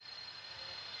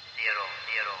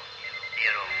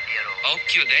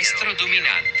Occhio destro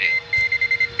dominante.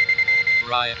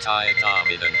 Right eye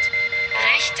dominant.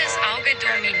 Rechtes Auge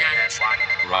dominant.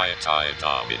 Right eye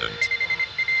dominant.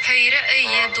 Høyre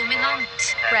øye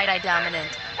dominant. Right eye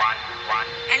dominant.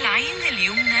 العين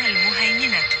اليمنى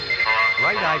المهيمنة.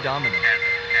 Right eye dominant.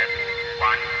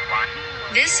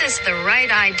 This is the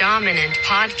Right Eye Dominant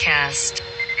podcast.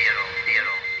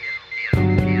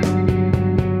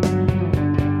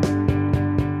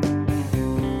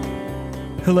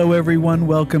 Hello, everyone.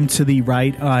 Welcome to the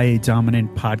Right Eye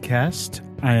Dominant podcast.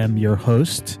 I am your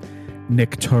host,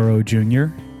 Nick Toro Jr.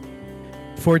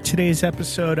 For today's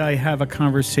episode, I have a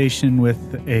conversation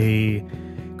with a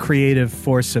creative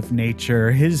force of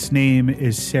nature. His name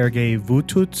is Sergej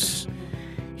Vutuc.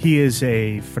 He is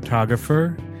a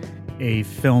photographer, a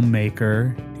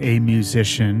filmmaker, a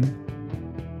musician,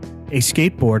 a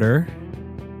skateboarder,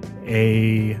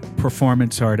 a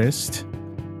performance artist,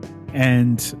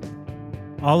 and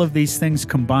all of these things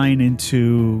combine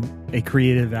into a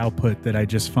creative output that I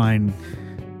just find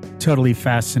totally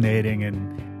fascinating,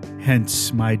 and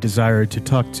hence my desire to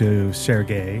talk to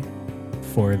Sergej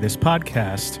for this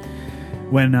podcast.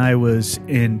 When I was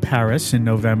in Paris in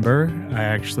November, I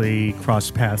actually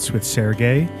crossed paths with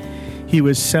Sergej. He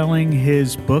was selling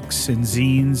his books and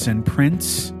zines and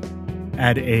prints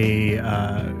at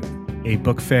a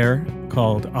book fair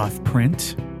called Off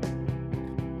Print.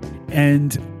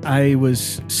 And I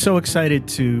was so excited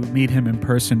to meet him in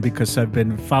person because I've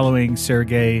been following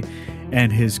Sergej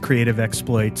and his creative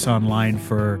exploits online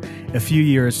for a few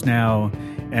years now.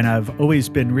 And I've always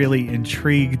been really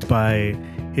intrigued by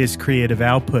his creative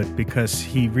output because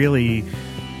he really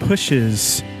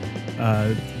pushes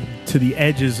to the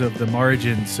edges of the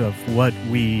margins of what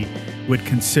we would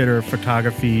consider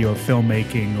photography or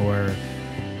filmmaking or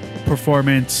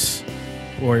performance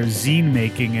or zine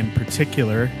making in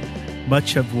particular.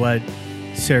 Much of what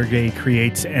Sergej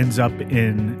creates ends up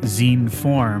in zine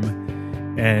form,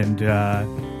 and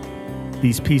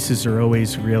these pieces are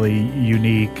always really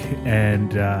unique,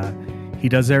 and he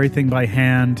does everything by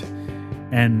hand.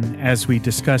 And as we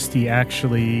discussed, he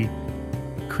actually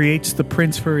creates the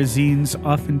prints for his zines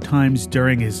oftentimes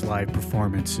during his live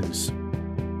performances.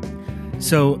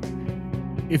 So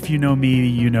if you know me,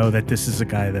 you know that this is a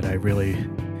guy that I really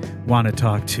want to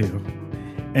talk to.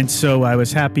 And so I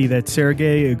was happy that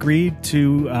Sergej agreed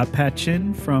to patch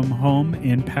in from home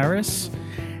in Paris.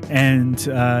 And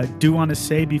do want to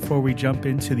say before we jump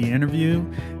into the interview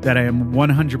that I am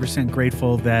 100%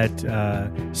 grateful that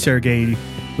Sergej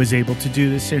was able to do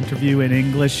this interview in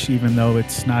English, even though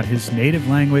it's not his native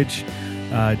language.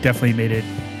 Definitely made it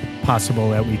possible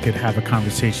that we could have a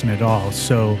conversation at all.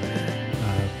 So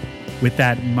with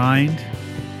that in mind,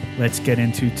 let's get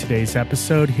into today's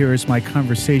episode. Here is my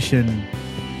conversation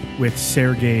with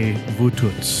Sergej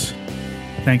Vutuc.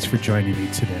 Thanks for joining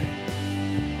me today.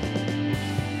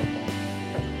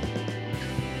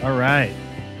 All right.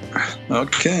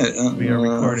 Okay. We are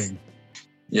recording.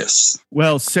 Yes.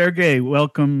 Well, Sergej,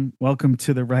 welcome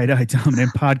to the Right Eye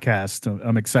Dominant podcast.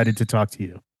 I'm excited to talk to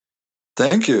you.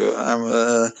 Thank you.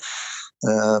 I'm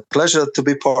pleasure to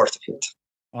be part of it.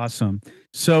 Awesome.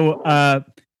 So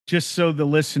just so the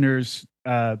listeners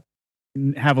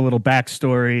have a little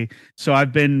backstory. So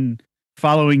I've been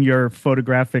following your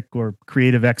photographic or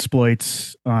creative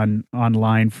exploits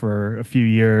online for a few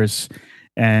years.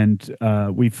 And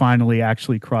we finally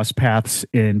actually crossed paths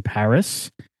in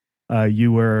Paris.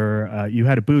 You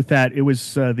had a booth at, it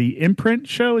was the Imprint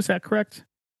show, is that correct?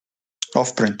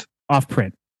 Off Print. Off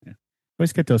Print. Yeah. I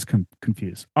always get those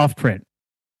confused. Off Print.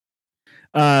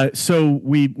 So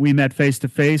we met face to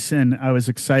face, and I was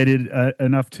excited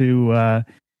enough to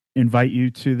invite you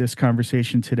to this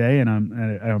conversation today, and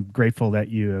I'm grateful that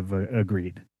you have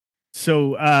agreed.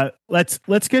 So let's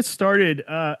get started.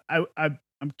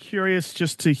 I'm curious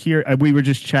just to hear. We were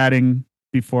just chatting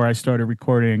before I started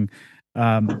recording.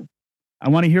 I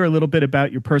want to hear a little bit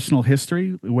about your personal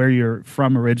history, where you're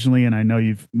from originally, and I know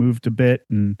you've moved a bit,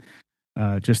 and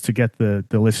just to get the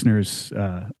listeners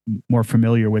more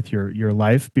familiar with your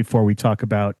life before we talk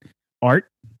about art.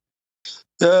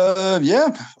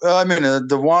 Yeah, I mean,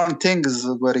 the one thing is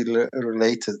very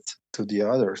related to the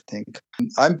other thing.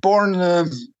 I'm born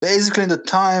basically in the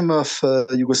time of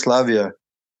Yugoslavia,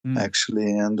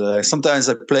 actually, and sometimes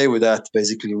I play with that,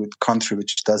 basically with country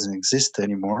which doesn't exist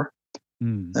anymore,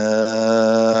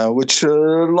 which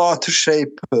a lot to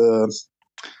shape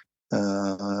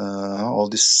all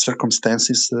these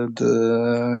circumstances,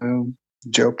 the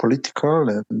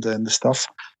geopolitical and the stuff.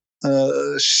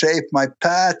 Shape my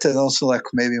path and also like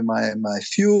maybe my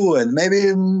view and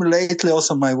maybe lately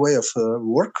also my way of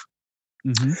work.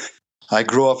 I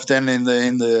grew up then in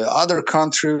the other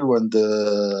country when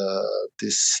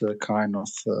this kind of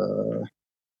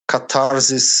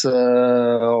catharsis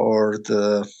or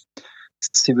the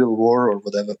civil war or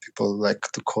whatever people like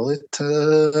to call it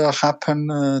happen.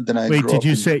 Then I Wait, grew did up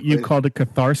you in say you Croatia. called it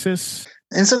catharsis?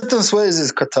 In certain ways,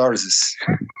 it's catharsis.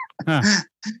 Huh.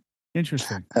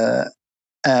 Interesting. Yeah,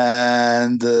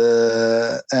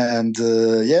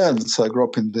 so I grew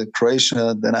up in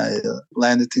Croatia. Then I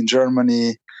landed in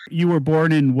Germany. You were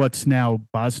born in what's now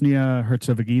Bosnia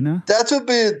Herzegovina. That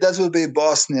would be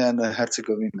Bosnia and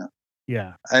Herzegovina.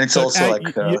 Yeah, And it's so, also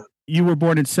like you were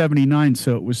born in '79,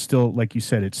 so it was still, like you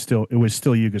said, it was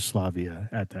still Yugoslavia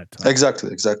at that time.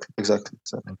 Exactly.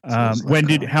 So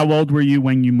How old were you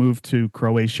when you moved to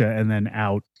Croatia and then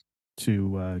out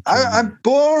to? I'm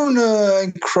born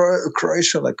in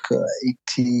Croatia like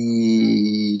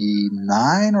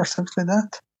 89 or something like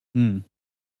that. Mm.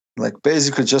 Like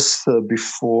basically just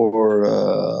before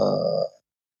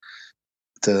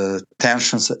the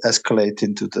tensions escalate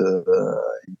into the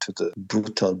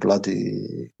brutal,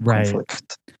 bloody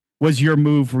conflict. Was your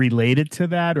move related to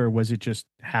that, or was it just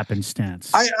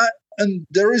happenstance? And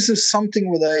there is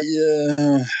something that I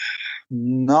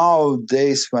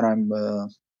nowadays when I'm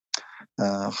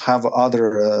have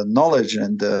other knowledge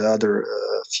and other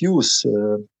views,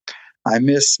 I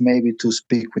miss maybe to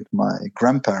speak with my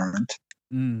grandparent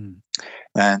and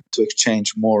to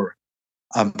exchange more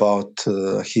about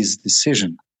his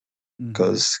decision,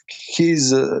 because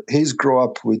he's grew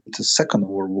up with the Second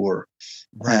World War,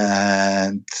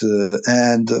 and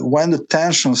when the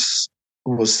tensions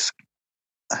was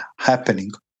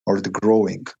happening or the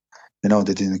growing,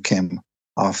 they didn't come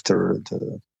after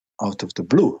out of the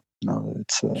blue.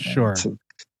 It's a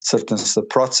certain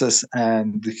process,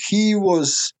 and he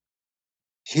was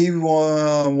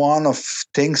one of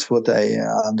things what I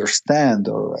understand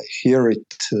or I hear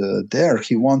it there.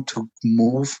 He want to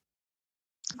move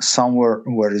somewhere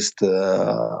where is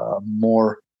the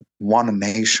more one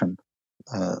nation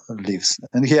lives,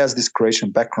 and he has this Croatian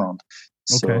background.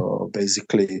 So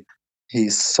basically, he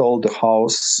sold the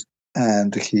house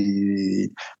and he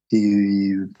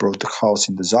brought the house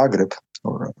in the Zagreb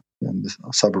or in the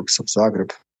suburbs of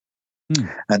Zagreb,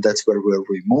 and that's where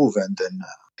we move. And then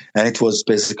it was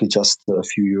basically just a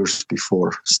few years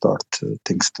before start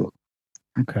things to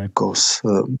goes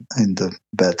in the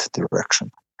bad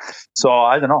direction. So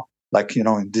I don't know, like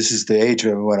this is the age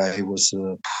where I was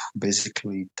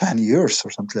basically 10 years or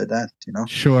something like that.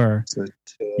 Sure. So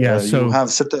so you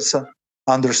have certain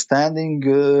understanding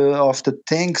of the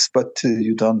things, but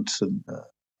you don't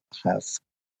have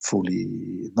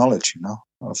fully knowledge,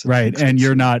 of the right, things. and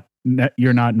you're not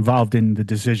involved in the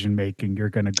decision making. You're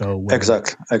going to go where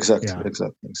exactly.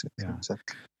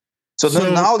 So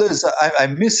nowadays, I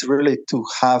miss really to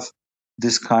have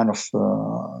this kind of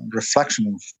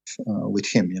reflection with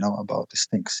him, about these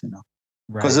things,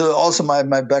 because also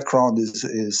my background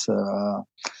is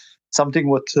something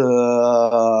what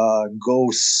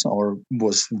goes or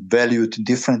was valued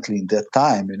differently in that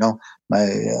time.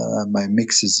 My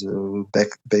mix is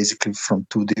basically from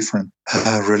two different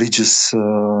religious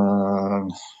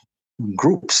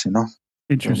groups.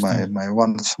 Interesting. So my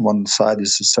one side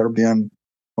is Serbian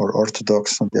or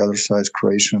Orthodox, and the other side is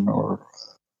Croatian or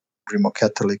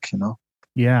Rimo-Catholic.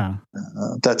 Yeah,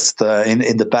 that's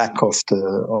in the back of it.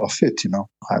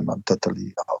 I'm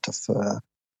totally out of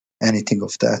anything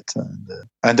of that,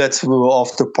 and that's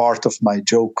often part of my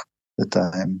joke that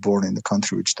I'm born in the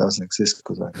country which doesn't exist,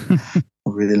 because I'm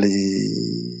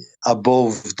really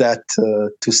above that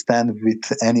to stand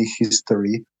with any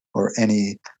history or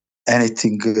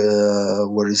anything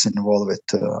where is involved with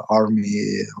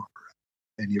army or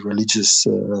any religious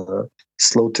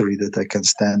slaughtery that I can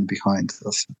stand behind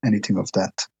of anything of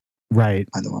that. Right.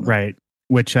 I don't want right.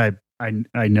 Which I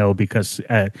know, because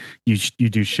you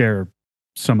do share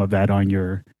some of that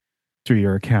through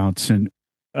your accounts. And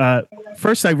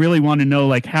first, I really want to know,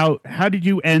 like, how did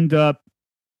you end up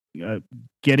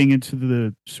getting into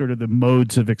the sort of the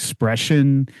modes of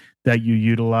expression that you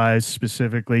utilize,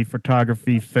 specifically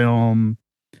photography, film,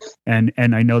 and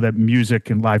I know that music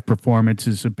and live performance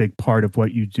is a big part of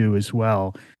what you do as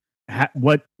well.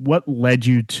 What led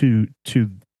you to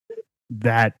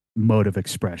that mode of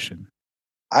expression?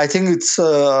 I think it's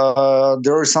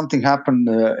there is something happened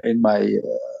in my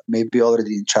maybe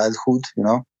already in childhood,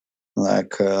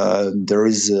 like there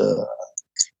is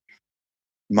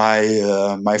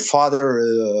my father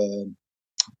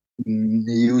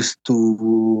used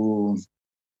to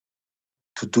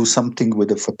do something with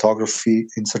the photography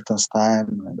in certain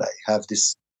time, and I have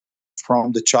this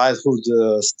from the childhood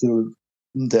still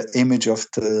the image of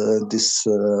this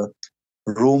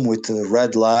room with a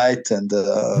red light, and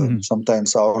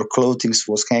sometimes our clothing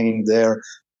was hanging there,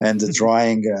 and the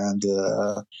drying, and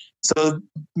so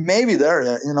maybe there,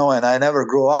 and I never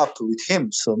grew up with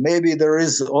him, so maybe there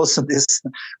is also this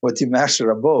what you mentioned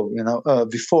above,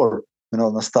 before,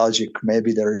 nostalgic.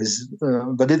 Maybe there is,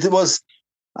 but it was,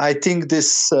 I think,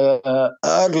 this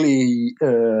early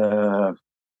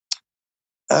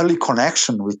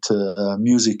connection with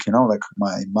music, like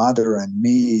my mother and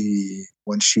me,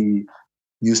 when she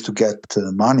used to get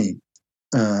money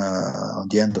on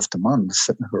the end of the month,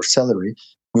 her salary,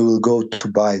 we will go to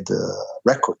buy the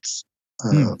records,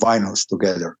 vinyls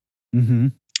together. Mm-hmm.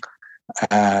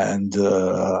 And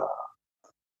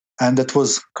that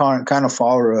was kind of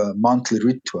our monthly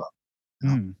ritual.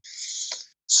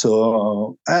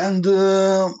 So, and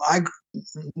the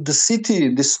city,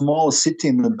 this small city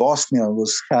in Bosnia,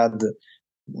 had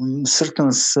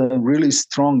certain really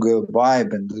strong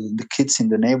vibe, and the kids in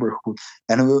the neighborhood,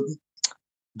 and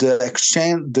the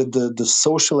exchange, the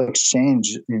social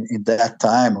exchange in that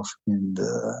time in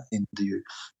the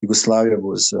Yugoslavia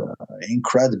was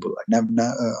incredible.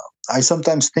 I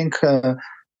sometimes think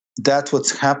that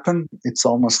what's happened, it's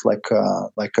almost like a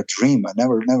dream. I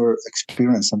never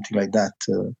experienced something like that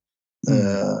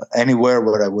anywhere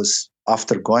where I was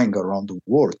after going around the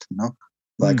world.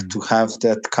 To have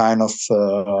that kind of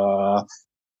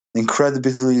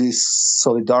incredibly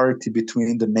solidarity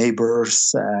between the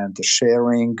neighbors, and the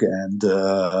sharing, and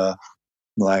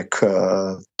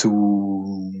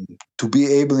to be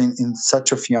able in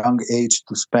such a young age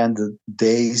to spend the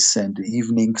days and the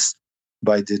evenings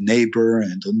by the neighbor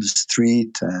and on the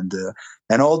street, and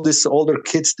all these older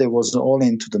kids, they was all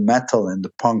into the metal and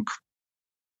the punk,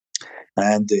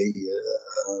 and they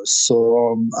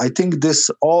I think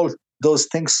all those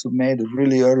things made a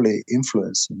really early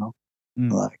influence,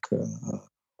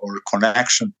 or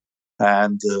connection,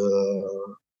 and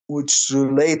which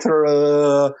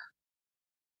later,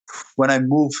 when I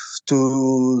moved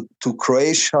to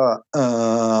Croatia,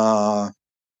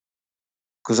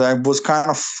 because I was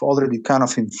already kind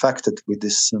of infected with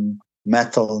this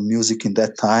metal music in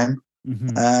that time,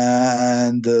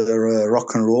 and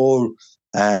rock and roll,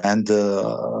 and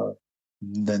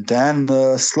then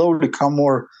slowly come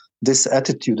more this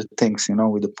attitude things,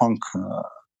 with the punk.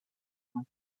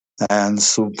 And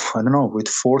so, I don't know, with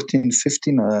 14,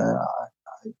 15,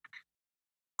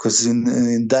 because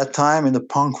in that time in the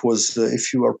punk was,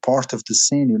 if you are part of the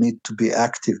scene, you need to be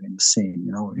active in the scene.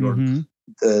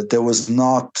 There was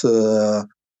not,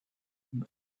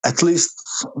 at least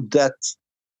that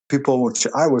people which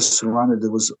I was surrounded,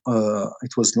 it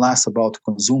was less about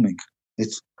consuming.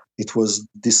 It was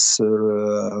this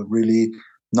really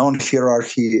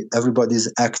non-hierarchy. Everybody's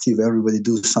active. Everybody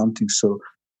do something. So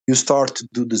you start to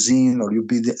do the zine, or you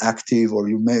be the active, or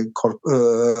you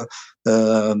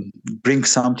bring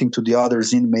something to the other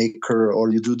zine maker, or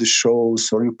you do the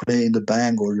shows, or you play in the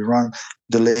band, or you run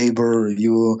the labor,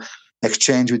 you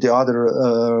exchange with the other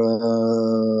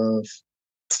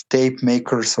tape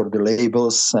makers or the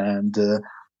labels, and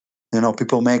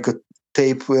people make a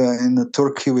tape in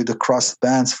Turkey with the cross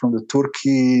bands from the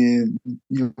Turkey.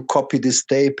 You copy this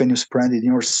tape and you spread it in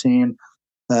your scene.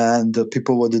 And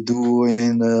people what they do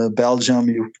in Belgium,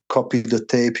 you copy the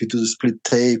tape, you do the split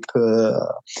tape.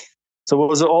 So it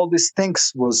was all these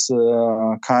things was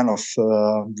kind of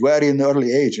very in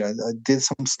early age. I did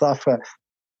some stuff.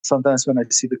 Sometimes when I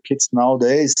see the kids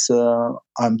nowadays,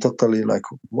 I'm totally like,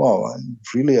 wow,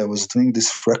 I was doing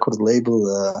this record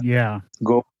label.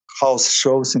 Go house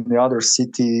shows in the other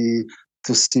city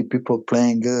to see people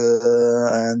playing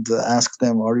and ask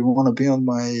them, "Are you want to be on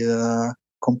my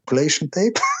compilation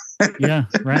tape?" Yeah,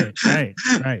 right.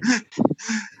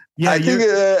 Yeah, I think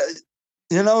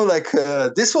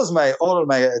this was all of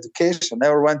my education.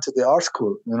 Never went to the art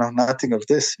school. Nothing of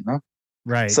this.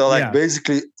 Right. So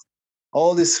basically,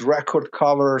 all these record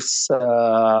covers,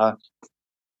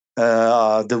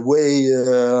 the way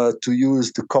to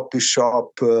use the copy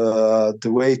shop,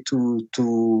 the way to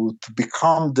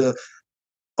become the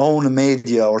own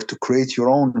media, or to create your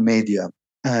own media,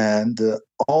 and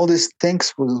all these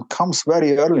things comes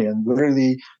very early and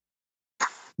really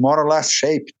more or less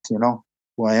shaped, who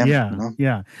I am.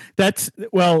 Yeah. That's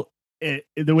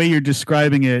the way you're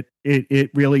describing it. It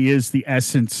really is the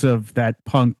essence of that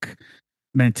punk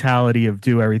mentality of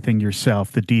do everything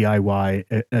yourself, the DIY,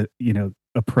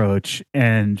 approach.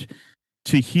 And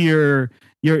to hear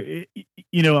a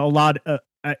lot.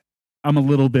 I'm a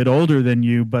little bit older than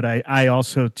you, but I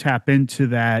also tap into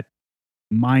that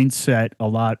mindset a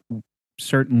lot.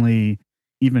 Certainly,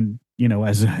 even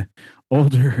as an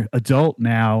older adult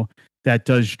now, that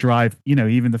does drive,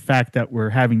 even the fact that we're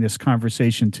having this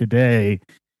conversation today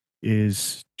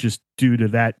is just due to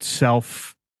that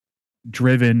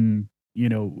self-driven,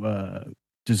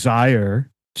 desire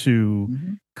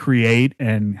to create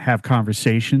and have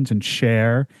conversations and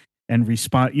share and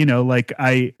respond.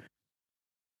 I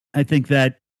think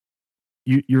that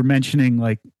you're mentioning,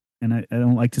 like, and I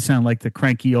don't like to sound like the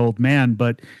cranky old man,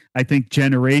 but I think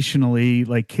generationally,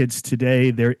 like kids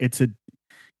today, they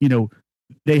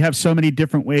have so many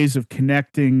different ways of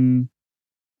connecting,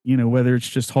 whether it's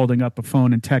just holding up a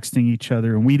phone and texting each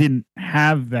other. And we didn't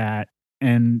have that.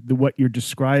 And what you're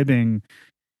describing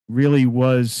really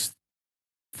was,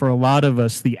 for a lot of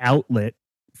us, the outlet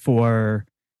for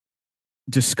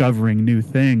discovering new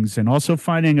things and also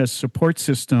finding a support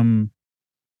system,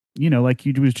 like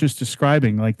you was just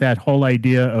describing, like that whole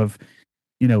idea of,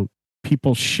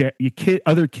 people share,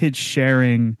 other kids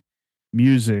sharing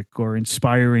music or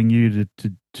inspiring you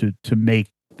to make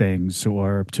things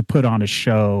or to put on a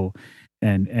show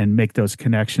and make those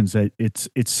connections. That it's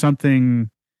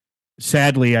something,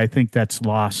 sadly, I think that's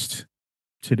lost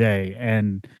today.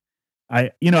 And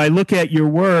I look at your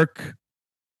work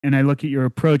and I look at your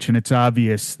approach, and it's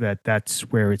obvious that that's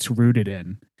where it's rooted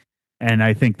in. And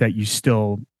I think that you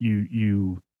still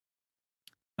you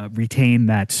retain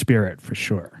that spirit for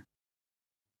sure.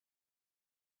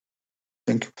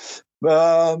 Thank you.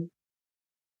 I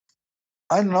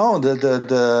don't know,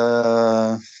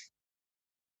 the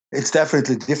it's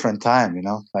definitely a different time,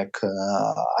 Like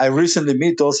I recently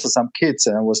meet also some kids,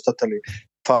 and I was totally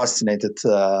fascinated.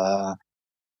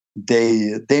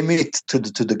 They meet to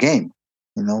the game,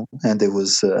 and there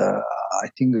was I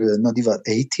think not even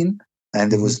 18,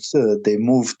 and there was they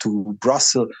moved to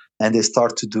Brussels, and they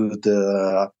start to do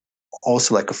the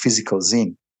also like a physical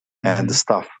zine and the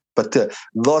stuff. But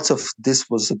lots of this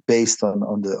was based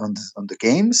on the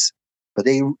games, but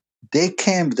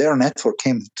their network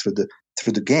came through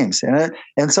the games,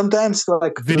 and sometimes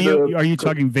like video. Are you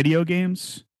talking video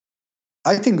games?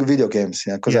 I think video games,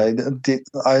 yeah, because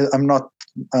I'm not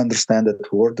understand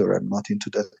that word, or I'm not into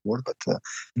that word, but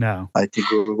no, I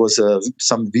think it was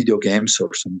some video games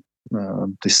or some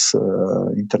this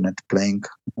internet playing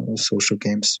social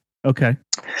games. Okay,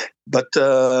 but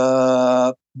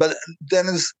then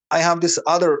I have this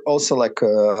other also like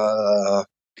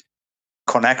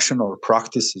connection or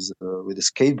practices with the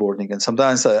skateboarding, and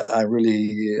sometimes I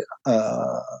really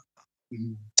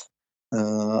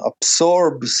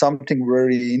absorb something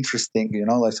very interesting.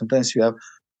 Like sometimes you have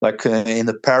like in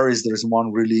the Paris, there's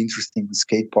one really interesting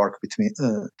skate park between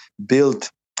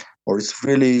built, or it's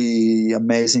really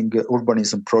amazing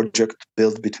urbanism project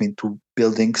built between two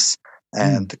buildings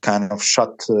and kind of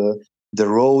shut the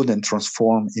road and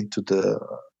transform into the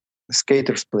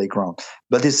skaters playground.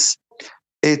 But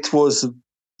it was,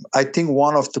 I think,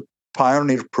 one of the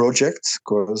pioneer projects,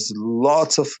 because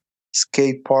lots of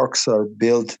skate parks are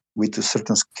built with a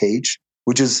certain cage,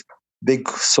 which is big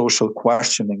social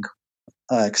questioning,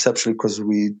 exceptionally because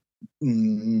we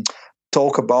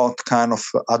talk about kind of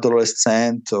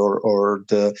adolescent or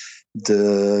the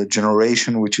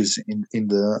generation which is in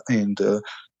the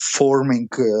forming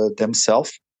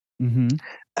themselves,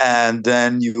 and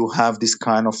then you have this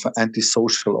kind of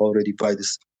antisocial already by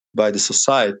the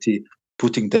society,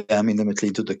 putting them immediately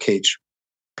into the cage.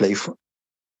 Playful.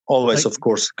 Always, of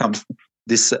course, comes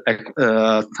this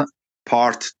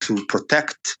part to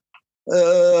protect,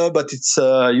 but it's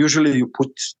usually you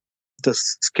put the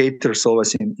skaters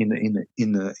always in a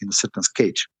certain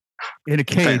cage. In a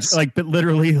cage, but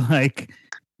literally, like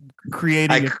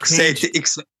creating a cage.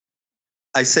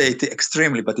 I say it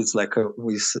extremely, but it's like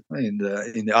in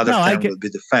the other term will be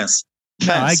the fence.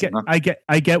 No, I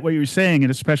get what you're saying,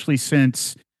 and especially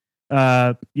since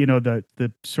the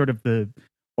sort of the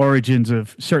origins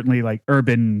of certainly like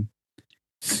urban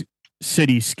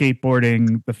city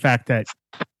skateboarding, the fact that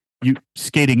you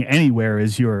skating anywhere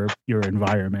is your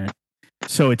environment.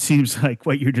 So it seems like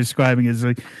what you're describing is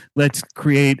like, let's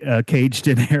create a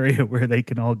caged-in area where they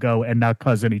can all go and not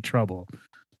cause any trouble.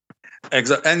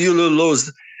 Exactly, and you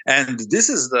lose. And this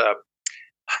is the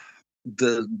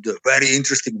very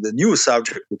interesting, the new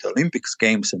subject with Olympics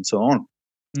games and so on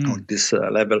this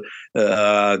level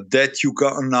that you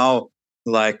got now.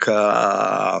 Like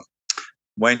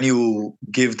when you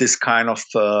give this kind of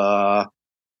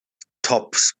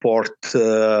top sport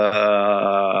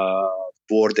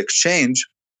board exchange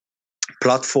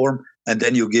platform, and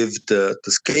then you give the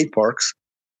skate parks,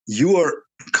 you are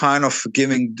kind of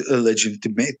giving a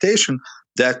legitimation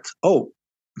that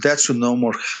that should no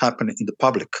more happen in the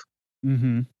public.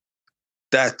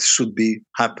 That should be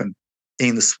happen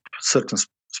in certain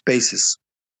spaces.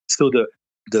 So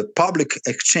the public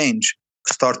exchange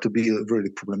start to be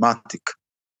really problematic.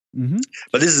 Mm-hmm.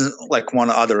 But this is like one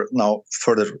other now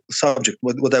further subject.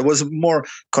 What I was more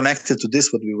connected to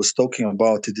this, what we was talking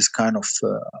about, this kind of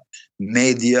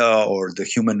media or the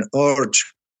human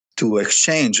urge to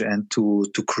exchange and to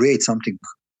create something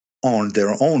on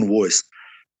their own voice.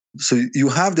 So you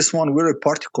have this one very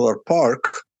particular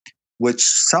park, which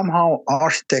somehow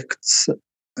architects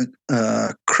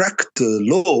cracked the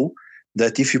law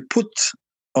that if you put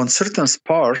on certain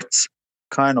parts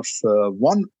kind of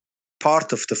one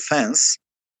part of the fence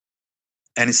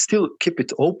and still keep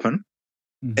it open,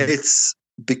 it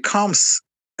becomes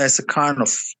as a kind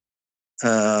of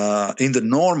in the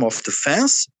norm of the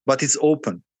fence, but it's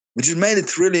open, which made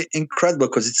it really incredible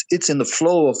because it's in the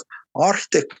flow of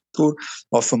architecture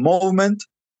of a movement,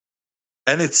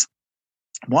 and it's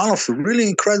one of the really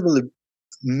incredibly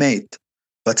made.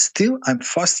 But still, I'm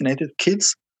fascinated.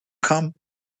 Kids come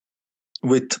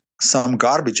with some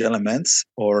garbage elements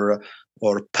or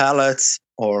pallets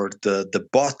or the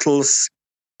bottles,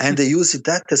 and they use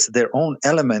that as their own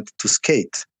element to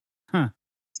skate. Huh.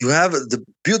 You have the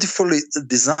beautifully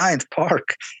designed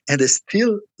park, and they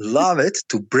still love it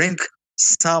to bring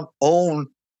some own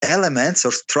elements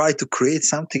or try to create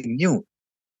something new.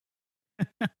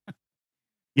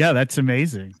 Yeah, that's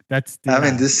amazing. I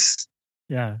mean, this.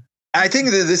 Yeah. I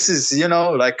think that this is,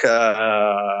 like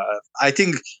I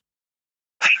think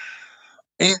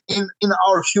in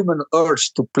our human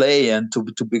urge to play and to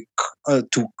be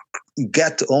to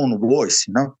get own voice,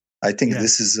 I think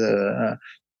this is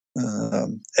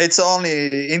it's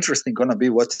only interesting gonna be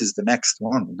what is the next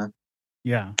one.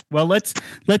 Yeah. Well, let's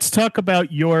talk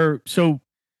about your. So,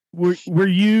 were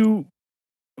you,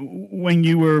 when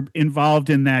you were involved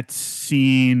in that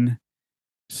scene,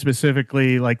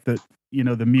 specifically like the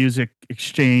music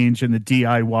exchange and the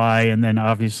DIY, and then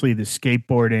obviously the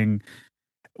skateboarding?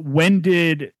 When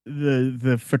did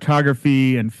the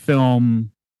photography and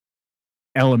film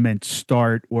element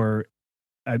start? Or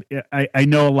I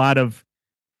know a lot of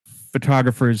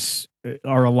photographers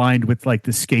are aligned with like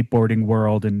the skateboarding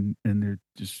world, and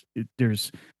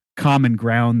there's common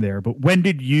ground there. But when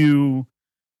did you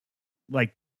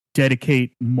like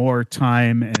dedicate more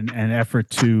time and effort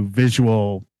to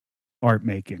visual art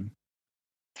making?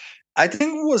 I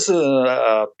think it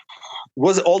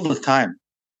was all the time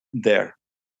there.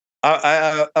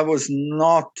 I was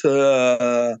not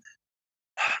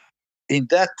in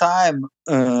that time.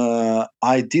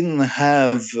 I didn't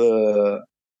have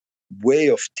way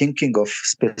of thinking of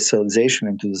specialization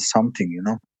into something,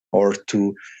 or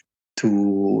to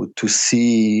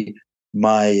see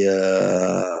my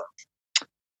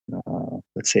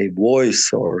let's say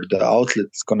voice or the outlet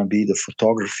is going to be the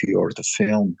photography or the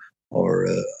film, or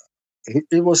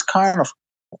it was kind of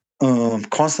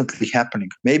constantly happening.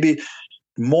 Maybe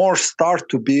more start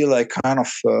to be like kind of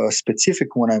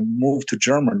specific when I moved to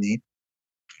Germany.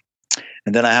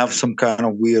 And then I have some kind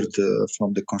of weird,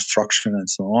 from the construction and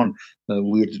so on,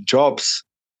 weird jobs.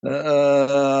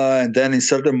 And then in a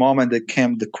certain moment, there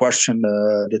came the question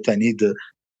that I need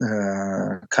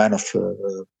kind of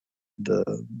the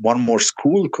one more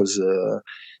school, because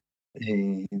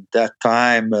in that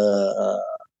time,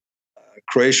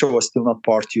 Croatia was still not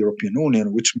part of the European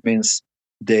Union, which means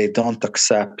they don't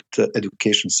accept the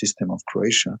education system of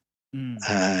Croatia.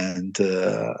 And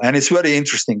it's very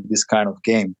interesting, this kind of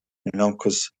game,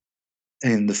 because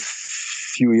in the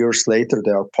few years later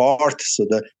they are part, so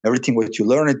that everything what you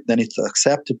learn it, then it's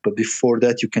accepted. But before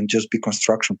that, you can just be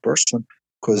construction person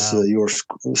because your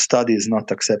study is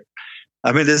not accepted.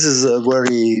 I mean, this is a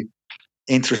very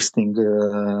interesting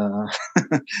the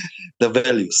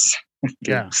values.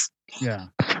 Yeah.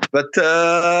 But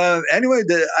anyway,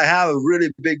 I have a really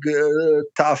big,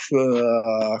 tough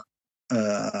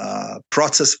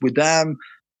process with them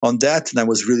on that, and I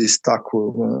was really stuck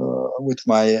with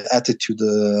my attitude.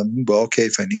 Okay,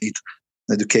 if I need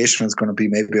education, it's going to be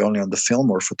maybe only on the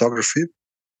film or photography,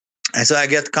 and so I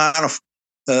get kind of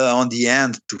on the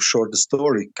end, to short the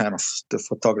story, kind of the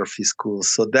photography school.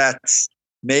 So that's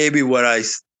maybe where I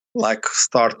like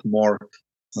start more.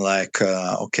 Like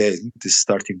okay, this is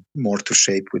starting more to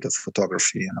shape with the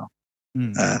photography,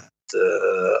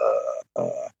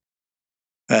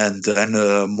 and then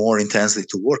more intensely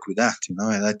to work with that,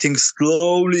 And I think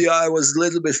slowly I was a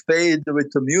little bit faded with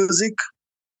the music.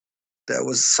 There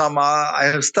was some I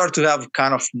have started to have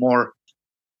kind of more,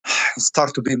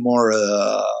 start to be more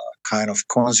kind of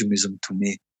consumism to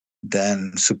me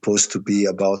than supposed to be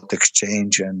about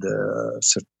exchange and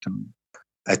certain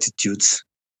attitudes.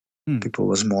 People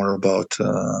was more about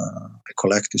I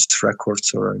collect these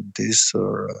records or this,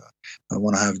 or I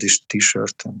want to have this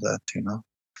T-shirt and that,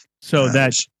 So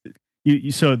that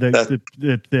so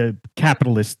the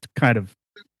capitalist kind of,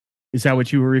 is that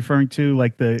what you were referring to?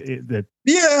 Like the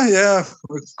yeah,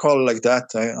 we call it like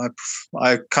that.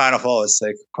 I kind of always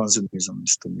say consumerism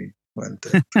is to me when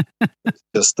they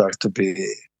just start to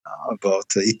be about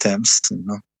items,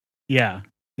 yeah.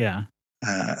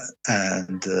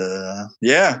 And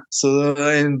so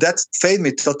and that fade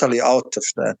me totally out of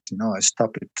that. I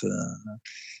stop it.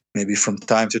 Maybe from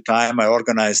time to time, I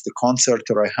organize the concert,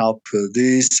 or I help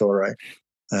this, or I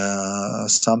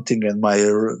something, and my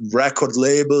record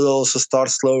label also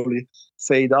starts slowly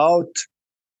fade out.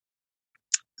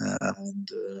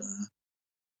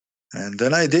 And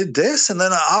then I did this, and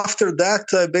then after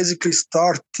that, I basically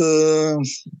start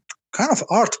kind of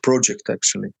art project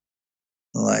actually.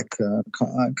 Like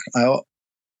I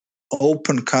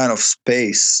open kind of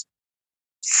space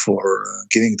for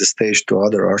giving the stage to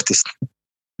other artists.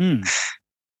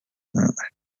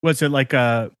 Was it like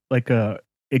a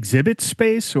exhibit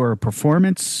space or a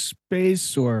performance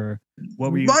space, or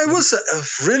what were you? I was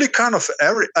really kind of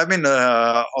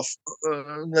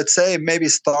let's say maybe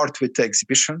start with the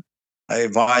exhibition. I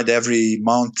invite every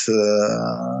month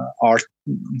art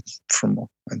from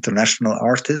international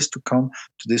artists to come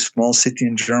to this small city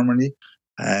in Germany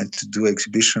and to do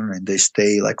exhibition, and they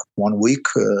stay like 1 week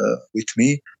with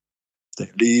me. They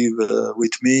live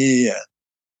with me,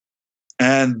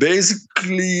 and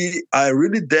basically I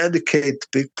really dedicate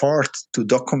big part to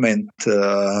document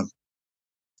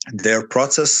their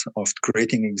process of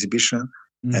creating exhibition.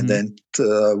 And then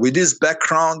with this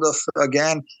background of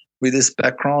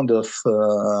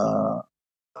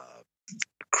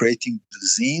creating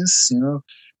zines,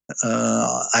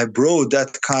 I brought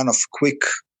that kind of quick,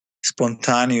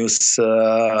 spontaneous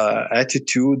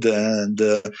attitude, and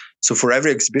so for every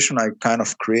exhibition I kind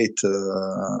of create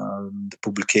the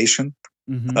publication.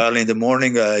 Early in the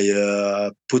morning I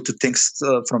put the things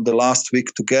from the last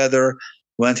week together,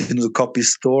 went into the copy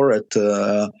store at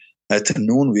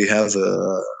noon. We have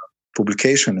a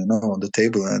publication, on the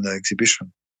table and the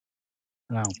exhibition.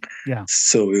 Wow. Yeah.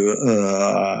 So,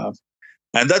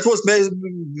 and that was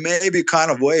maybe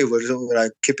kind of way where I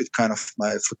keep it kind of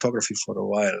my photography for a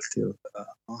while till.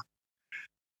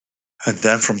 And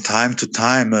then from time to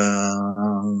time,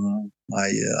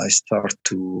 I start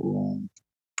to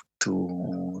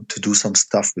do some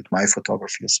stuff with my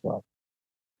photography as well.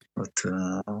 But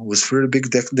was really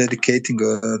big dedicating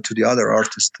to the other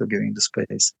artists, giving the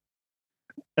space.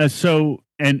 But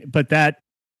that,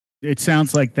 it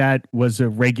sounds like that was a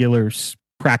regular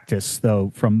practice,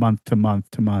 though, from month to month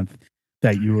to month,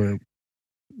 that you were.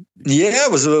 Yeah,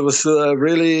 it was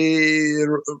really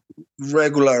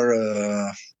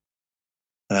regular.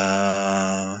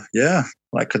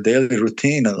 Like a daily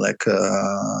routine, and like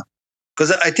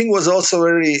because I think it was also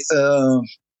very.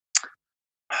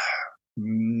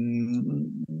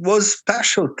 Was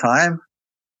special time.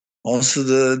 Also,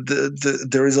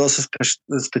 there is also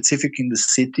specific in the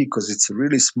city, because it's a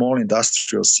really small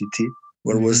industrial city.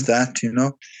 Where was that,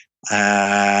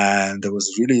 And there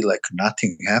was really like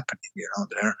nothing happening,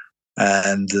 there.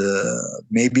 And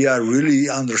maybe I really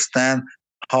understand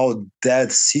how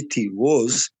that city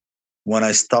was when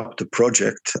I stopped the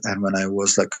project, and when I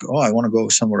was like, oh, I want to go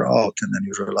somewhere out, and then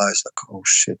you realize like, oh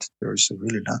shit, there's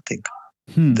really nothing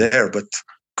there. But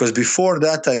because before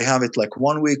that I have it like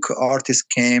 1 week artist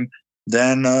came,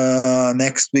 then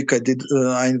next week I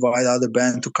invite other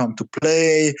band to come to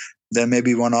play, then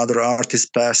maybe one other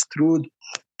artist passed through.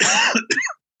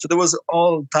 So there was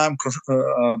all time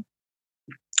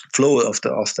flow of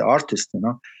the artist,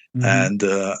 and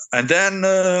then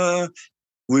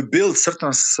we built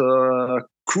certain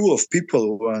crew of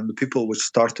people, and the people would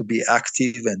start to be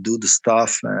active and do the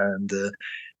stuff, and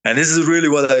this is really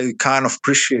what I kind of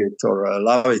appreciate or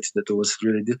love it, that it was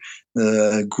really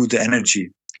good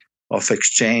energy of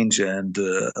exchange, and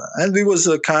we was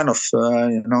kind of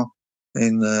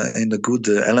in the good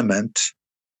element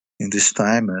in this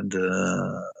time, and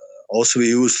also we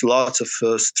used lots of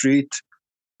street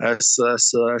as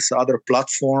other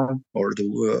platform, or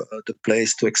the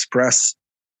place to express,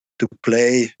 to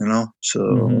play,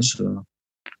 so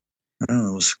it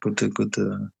was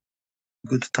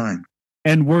good time.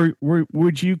 And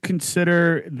would you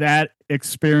consider that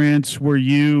experience, were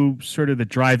you sort of the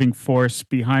driving force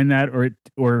behind that,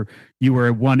 or you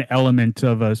were one element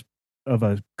of a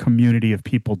community of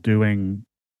people doing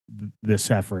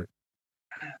this effort?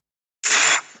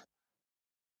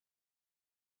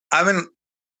 I mean,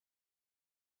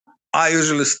 I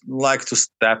usually like to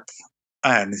step,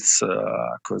 and it's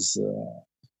because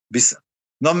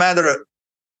no matter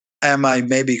am I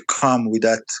maybe come with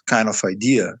that kind of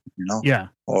idea, yeah,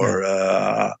 or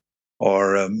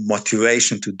or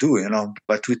motivation to do,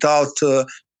 but without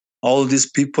all these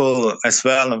people as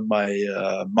well, and my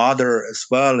mother as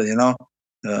well,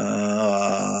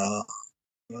 uh,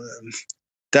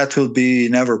 that will be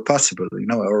never possible,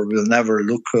 or will never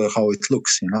look how it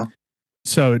looks.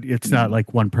 So it's not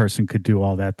like one person could do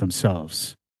all that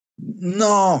themselves.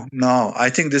 No. I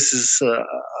think this is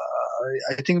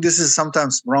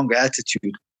sometimes wrong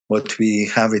attitude. What we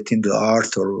have it in the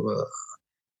art or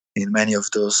in many of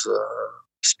those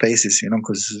spaces,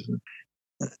 because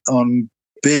on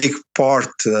big part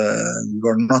you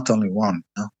are not only one.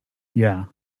 Yeah,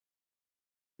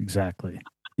 exactly.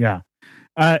 Yeah.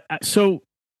 So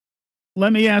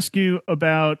let me ask you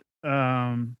about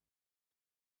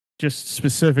just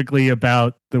specifically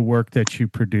about the work that you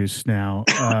produce now.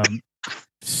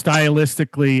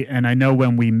 Stylistically, and I know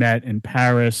when we met in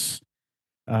Paris,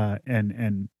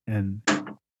 and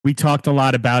we talked a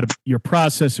lot about your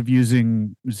process of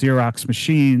using Xerox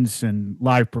machines and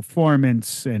live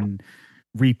performance and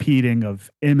repeating of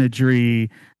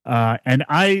imagery. And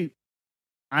I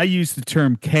use the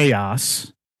term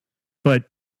chaos, but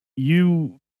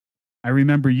I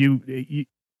remember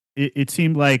it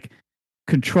seemed like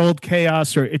controlled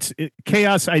chaos, or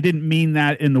chaos. I didn't mean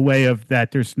that in the way of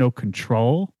that there's no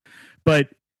control, but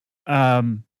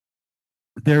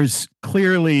there's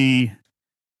clearly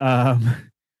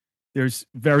there's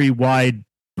very wide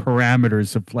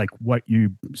parameters of like what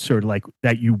you sort of like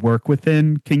that you work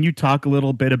within. Can you talk a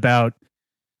little bit about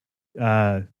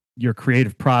your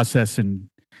creative process? And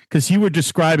because you were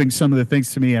describing some of the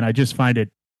things to me, and I just find it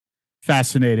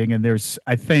fascinating. And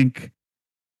I think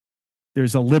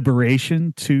there's a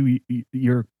liberation to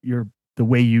your the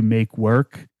way you make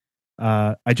work.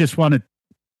 I just wanted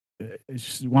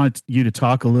you to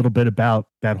talk a little bit about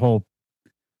that whole,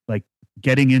 like,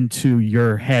 getting into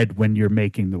your head when you're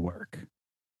making the work.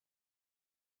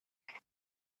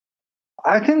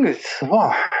 I think it's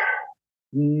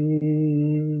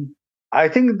I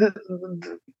think that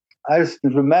I just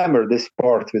remember this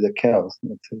part with the chaos.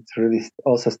 It's really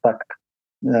also stuck.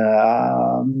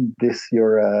 This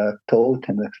your thought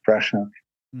and expression.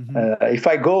 Mm-hmm. If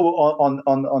I go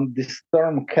on this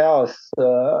term chaos,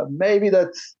 maybe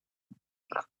that's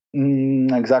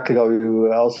exactly how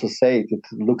you also say it. It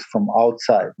looks from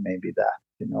outside, maybe that,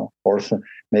 also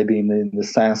maybe in the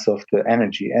sense of the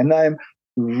energy. And I'm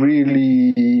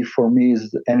really, for me, is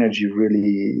the energy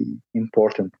really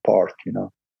important part,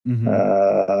 Mm-hmm.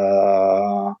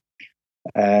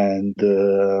 And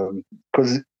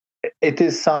because it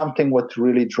is something what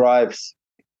really drives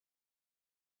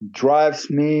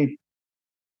me,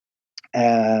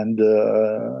 and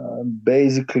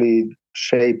basically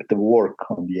shape the work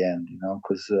on the end,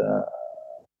 because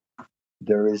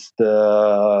there is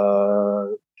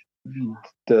the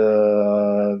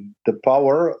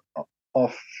power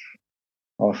of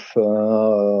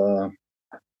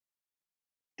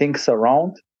things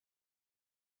around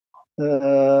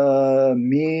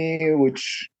me,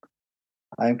 which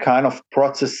I'm kind of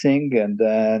processing, and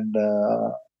then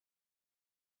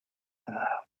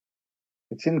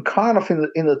it's in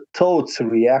the thoughts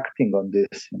reacting on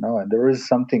this, and there is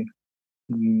something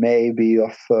maybe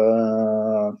of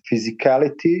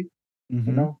physicality,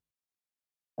 Mm-hmm.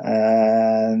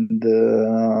 And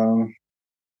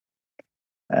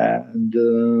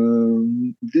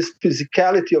this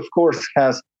physicality, of course,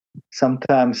 has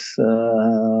sometimes,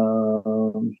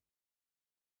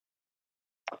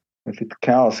 if it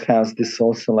counts, has this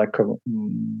also like a,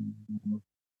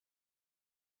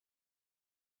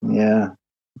 I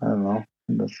don't know,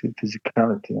 that's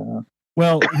physicality.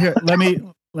 Well, here, let me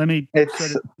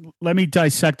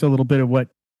dissect a little bit of what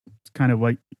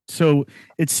so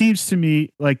it seems to me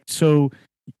like, so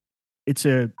it's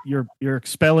you're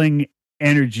expelling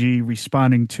energy,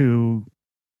 responding to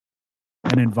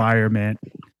an environment,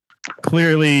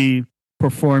 clearly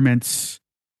performance,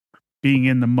 being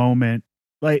in the moment.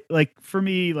 Like for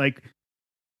me, like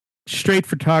straight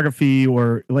photography,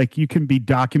 or like you can be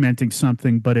documenting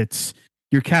something, but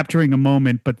you're capturing a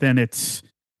moment, but then it's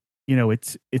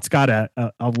got a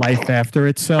life after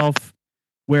itself.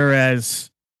 Whereas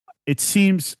it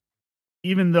seems,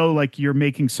 even though like you're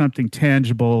making something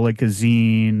tangible like a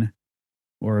zine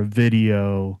or a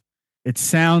video, it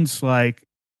sounds like,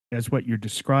 as what you're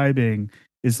describing,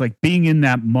 is like being in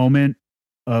that moment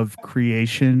of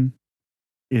creation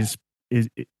is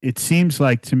it seems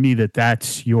like to me that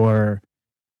that's your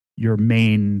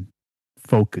main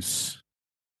focus.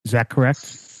 Is that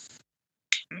correct?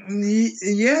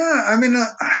 Yeah, I mean,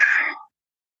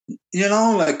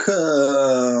 like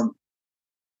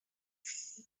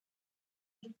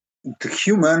the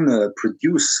human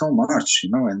produce so much,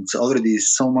 and it's already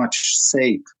so much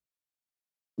said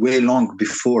way long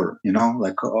before,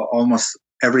 like almost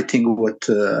everything what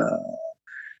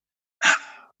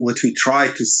we try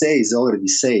to say is already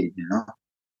said.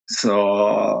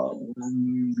 So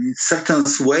in certain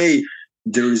way,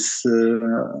 there is.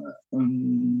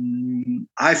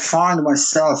 I find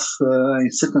myself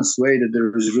in certain way that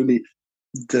there is really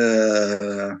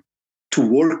the to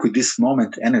work with this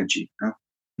moment energy.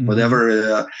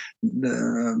 Whatever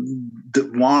the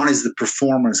one is the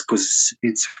performance, because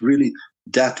it's really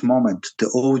that moment, the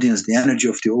audience, the energy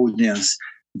of the audience,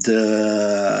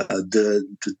 the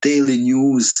daily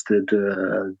news,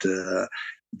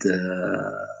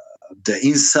 the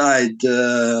inside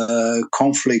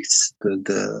conflicts,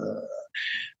 the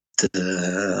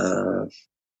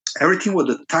everything would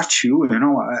touch you.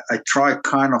 I try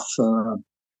kind of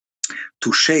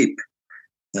to shape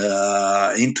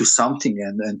into something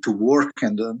and to work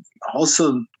and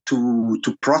also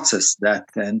to process that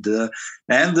and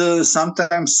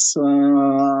sometimes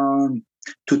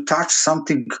to touch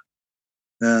something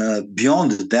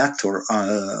beyond that or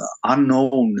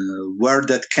unknown, where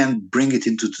that can bring it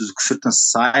into certain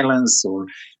silence or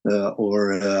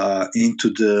into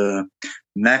the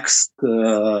next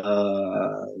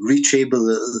reachable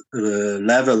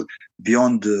level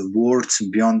beyond the words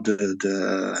and beyond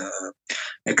the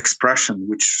expression,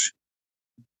 which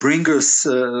bring us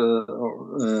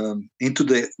into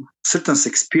the certain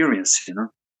experience,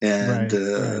 and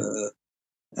right.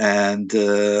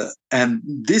 And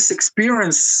this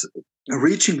experience,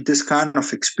 reaching this kind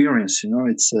of experience,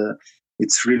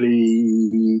 it's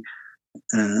really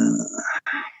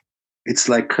it's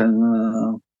like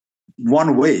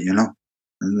one way, and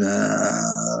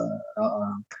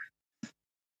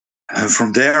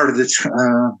from there, I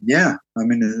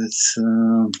mean, it's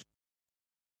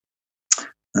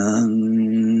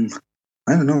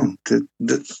I don't know.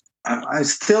 I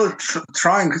still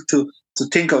trying to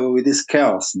think of with this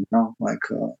chaos, like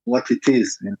what it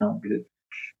is,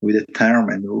 with the term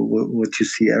and what you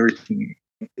see everything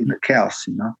in the chaos,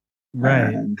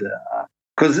 Right. And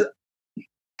because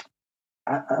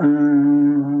I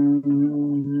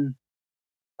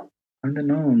don't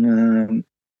know.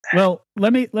 Well,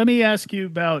 let me ask you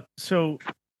about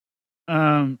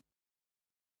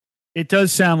it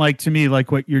does sound like to me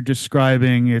like what you're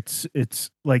describing. It's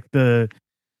like the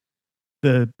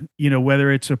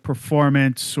whether it's a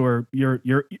performance or you're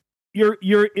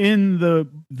in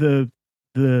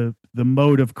the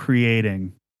mode of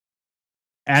creating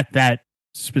at that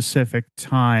specific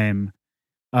time.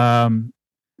 I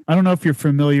don't know if you're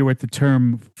familiar with the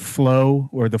term flow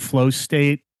or the flow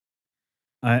state.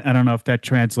 I don't know if that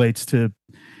translates to,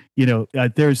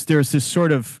 there's this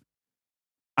sort of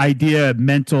idea,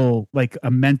 like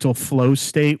a mental flow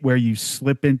state where you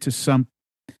slip into some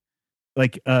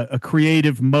like a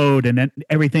creative mode and then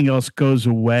everything else goes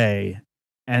away,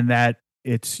 and that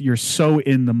you're so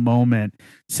in the moment.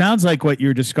 Sounds like what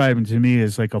you're describing to me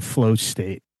is like a flow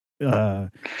state.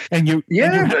 And you,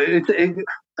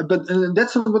 but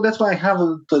that's why I have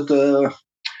the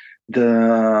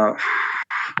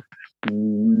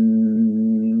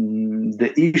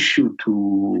issue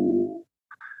to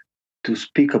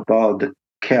speak about the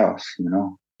chaos,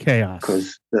 chaos,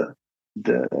 because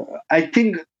I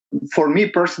think for me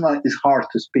personally it's hard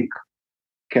to speak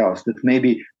chaos. That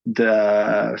maybe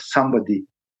somebody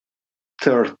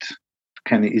third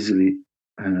can easily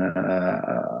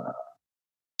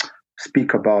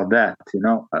speak about that.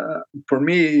 For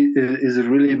me it is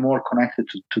really more connected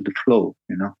to the flow.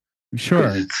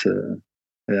 Sure, because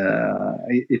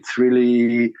it's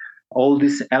really all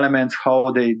these elements,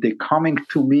 how they coming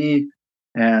to me,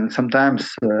 and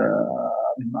sometimes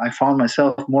I found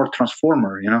myself more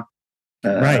transformer,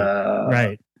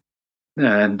 right,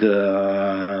 and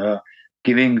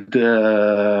giving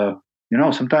the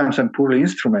sometimes I'm poorly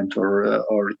instrument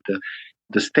or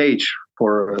the stage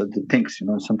for the things,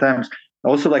 sometimes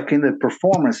also like in the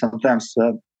performance, sometimes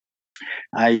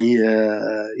I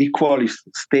equally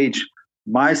stage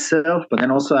myself, but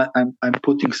then also I'm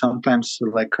putting sometimes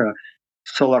like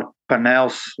solar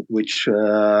panels which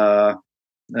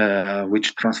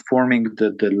transforming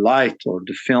the light or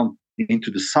the film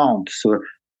into the sound. So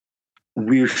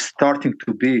we're starting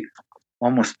to be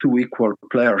almost two equal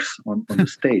players on the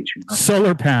stage.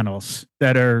 Solar panels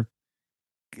that are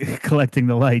collecting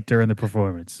the light during the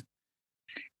performance.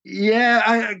 Yeah,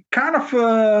 I kind of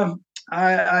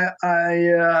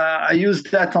I use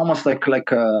that almost like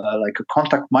a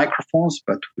contact microphones,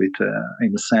 but with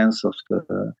in the sense of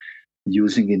the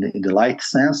using in the light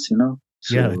sense,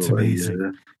 Yeah, it's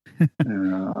amazing.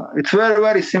 It's very,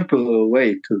 very simple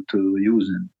way to use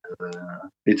it.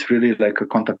 It's really like a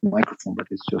contact microphone, but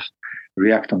it's just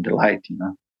react on the light,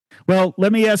 Well,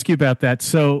 let me ask you about that.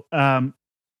 So, and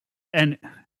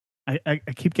I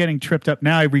keep getting tripped up.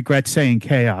 Now I regret saying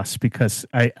chaos because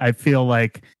I feel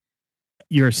like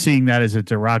you're seeing that as a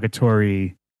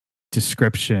derogatory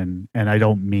description, and I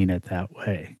don't mean it that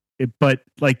way. But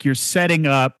like you're setting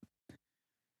up,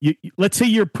 let's say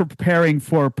you're preparing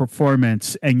for a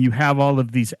performance and you have all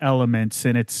of these elements,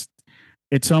 and it's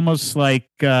almost like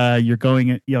you're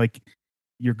going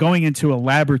into a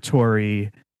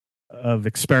laboratory of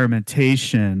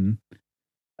experimentation.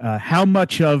 How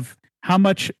much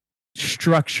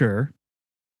structure,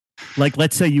 like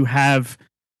let's say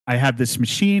I have this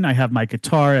machine, I have my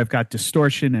guitar, I've got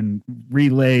distortion and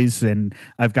relays, and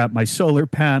I've got my solar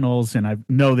panels, and I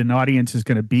know the audience is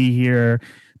going to be here.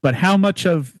 But how much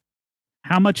of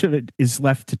it is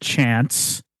left to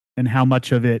chance, and how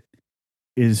much of it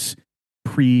is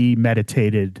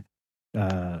premeditated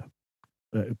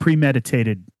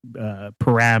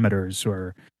parameters,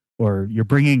 or you're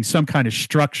bringing some kind of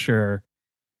structure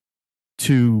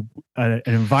to an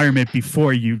environment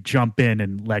before you jump in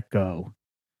and let go?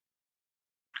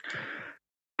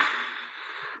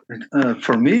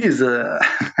 For me, is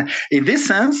in this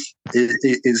sense,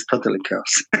 it is totally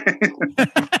chaos.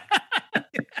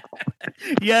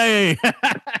 Yay!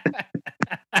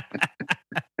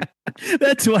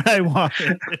 That's what I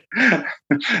wanted.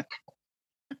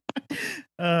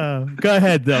 Go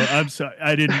ahead, though. I'm sorry.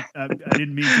 I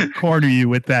didn't mean to corner you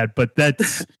with that, but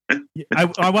that's.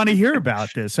 I want to hear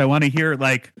about this. I want to hear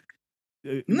like.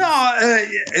 There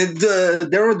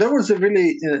was a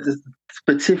really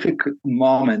specific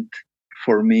moment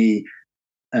for me.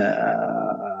 There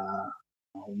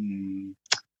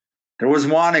was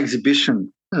one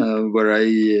exhibition where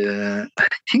I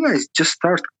think I just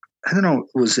started. I don't know.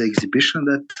 It was an exhibition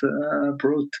that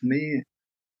brought me,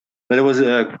 but it was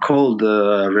called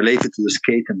related to the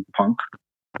skate and punk,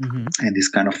 and this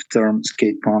kind of term,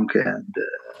 skate punk, and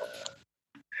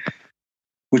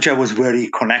which I was very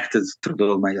connected to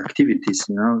all my activities,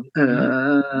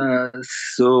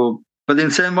 So, but in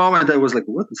the same moment, I was like,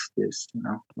 "What is this?"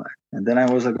 And then I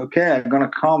was like, "Okay, I'm gonna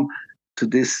come to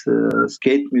this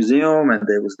skate museum," and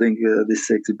they was doing this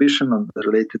exhibition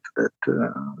related to that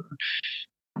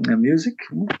music.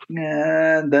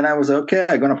 And then I was like, "Okay,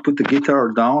 I'm gonna put the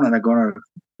guitar down and I'm gonna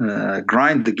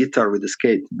grind the guitar with the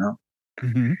skate,"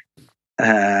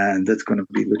 And that's going to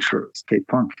be literal skate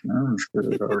punk, or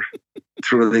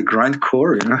through the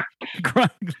grindcore,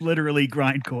 literally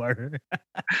grindcore.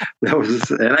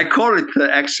 And I call it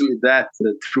actually that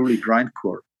truly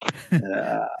grindcore.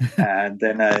 And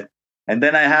then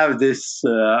I have this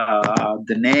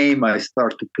the name I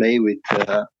start to play with.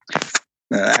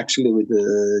 Actually, with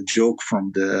the joke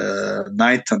from the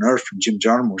Night on Earth from Jim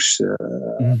Jarmusch,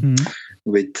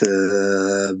 with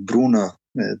Bruno,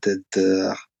 that.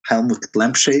 Helmut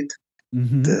Lampshade,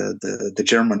 the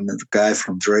German guy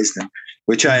from Dresden,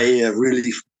 which I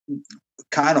really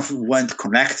kind of went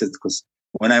connected, because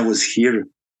when I was here,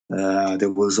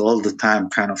 there was all the time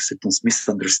kind of certain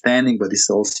misunderstanding, but it's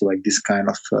also like this kind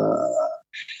of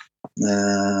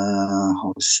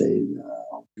how to say,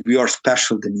 we are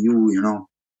special than you,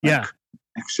 Yeah.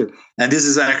 Actually, and this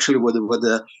is actually what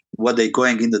they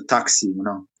going in the taxi,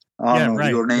 Oh, yeah, no, right,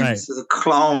 your name is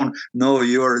Clown. No,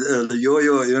 you're the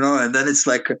Yo-Yo, And then it's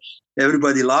like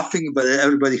everybody laughing, but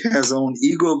everybody has own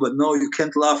ego. But no, you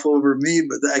can't laugh over me,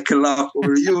 but I can laugh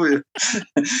over you.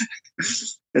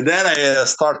 And then I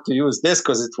start to use this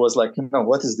because it was like,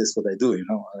 what is this? What I do?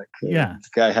 The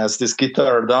guy has this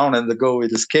guitar down and they go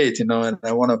with the skate, and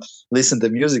I want to listen to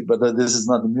music, but this is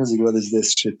not the music. What is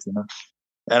this shit? And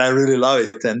I really love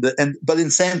it. But in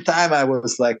the same time, I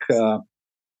was like.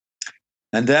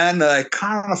 And then I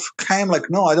kind of came like,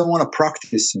 no, I don't want to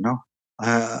practice,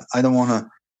 I don't want to,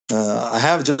 I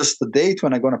have just a date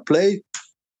when I'm going to play,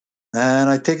 and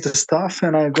I take the stuff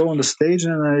and I go on the stage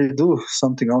and I do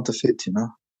something out of it,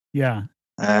 Yeah.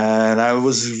 And I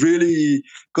was really,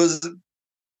 because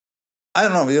I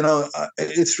don't know,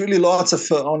 it's really lots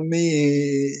of on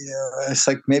me, it's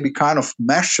like maybe kind of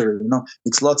measure,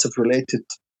 it's lots of related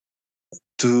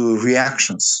to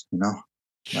reactions,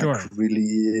 Sure. Like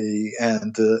really,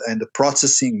 and the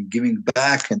processing, giving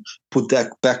back, and put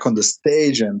that back on the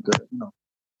stage, and the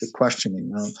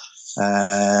questioning,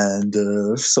 and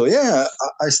so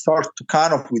I start to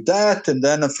kind of with that, and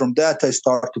then from that I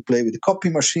start to play with the copy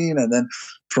machine, and then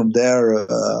from there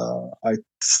I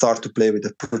start to play with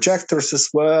the projectors as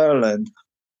well, and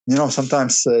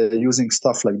sometimes using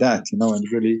stuff like that, and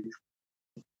really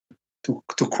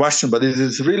to question, but it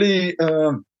is really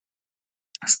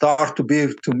start to be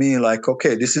to me like,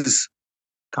 okay, this is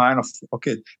kind of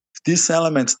okay. These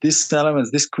elements, this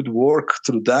could work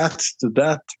through that to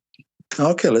that.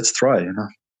 Okay, let's try.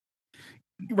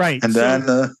 Right. And so,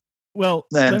 then well,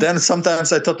 then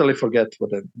sometimes I totally forget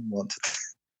what I wanted.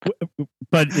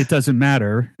 But it doesn't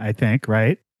matter, I think,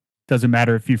 right? Doesn't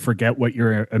matter if you forget what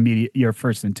your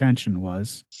first intention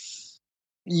was.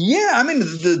 Yeah, I mean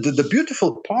the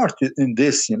beautiful part in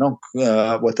this,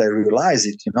 what I realize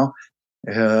it's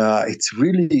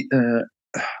really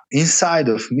inside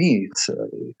of me. It's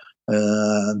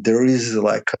there is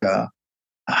like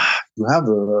you have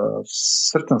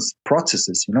certain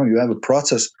processes. You have a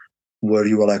process where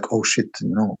you are like, oh shit,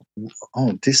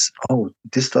 this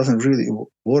doesn't really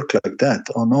work like that.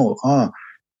 Oh no,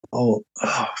 oh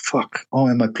fuck, oh,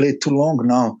 am I played too long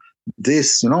now?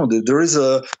 This, there is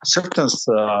a certain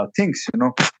things,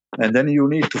 and then you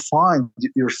need to find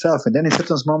yourself, and then in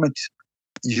certain moments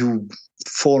you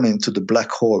fall into the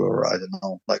black hole, or I don't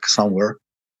know, like somewhere,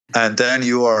 and then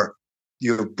your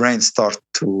brain starts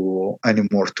to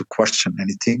anymore to question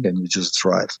anything, and you just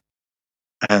drive,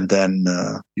 and then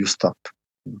you stop.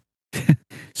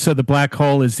 So the black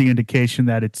hole is the indication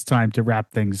that it's time to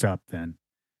wrap things up then.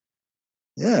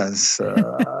 Yes,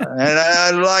 and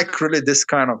I like really this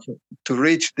kind of to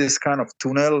reach this kind of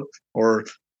tunnel or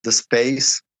the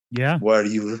space, yeah, where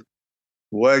you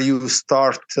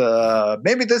start.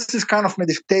 Maybe this is kind of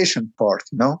meditation part,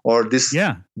 or this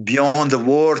beyond the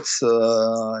words.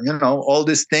 All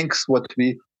these things what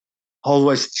we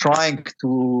always trying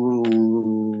to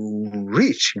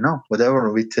reach.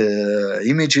 Whatever with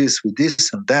images, with this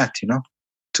and that.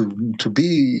 To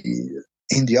be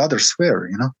in the other sphere.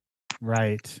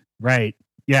 Right.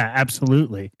 Yeah,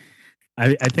 absolutely.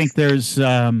 I think there's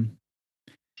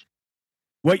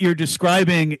what you're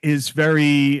describing is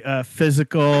very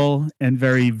physical and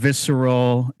very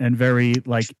visceral and very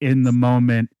like in the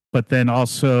moment, but then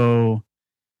also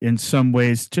in some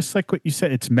ways, just like what you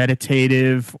said, it's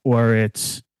meditative, or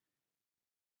it's,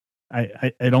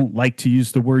 I don't like to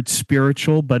use the word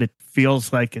spiritual, but it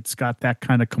feels like it's got that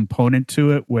kind of component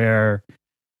to it where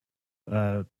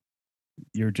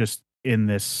you're just in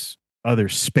this other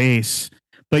space,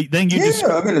 but then you just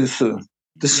I mean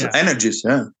this energies,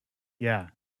 yeah,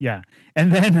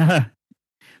 and then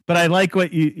but I like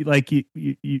what you like.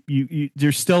 You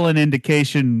there's still an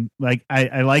indication. Like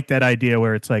I like that idea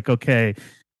where it's like, okay,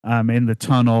 I'm in the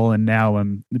tunnel and now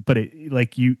but it,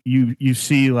 like you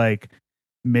see like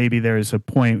maybe there's a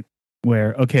point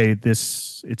where okay,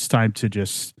 it's time to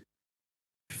just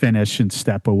finish and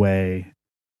step away.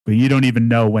 But you don't even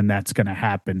know when that's going to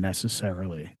happen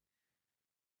necessarily.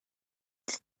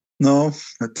 No,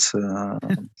 it's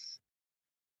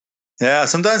yeah.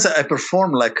 Sometimes I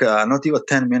perform like not even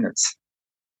 10 minutes.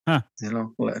 Huh.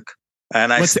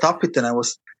 And I stop it, and I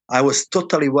was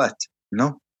totally wet.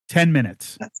 10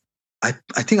 minutes. I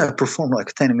think I performed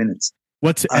like 10 minutes.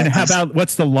 What's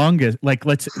the longest? Like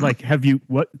have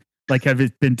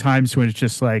it been times when it's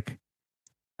just like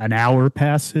an hour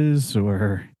passes,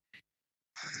 or?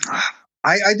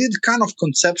 I did kind of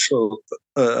conceptual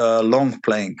long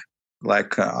playing.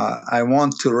 Like I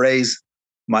want to raise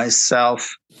myself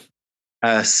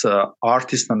as an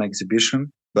artist on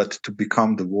exhibition, but to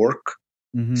become the work.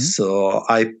 Mm-hmm. So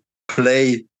I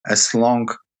play as long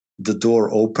the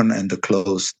door open and the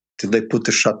closed till they put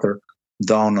the shutter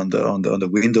down on the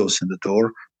windows and the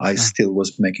door. I still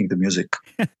was making the music.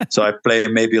 So I play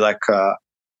maybe like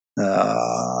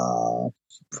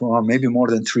maybe more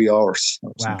than 3 hours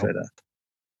or something like that.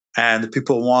 And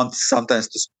people want sometimes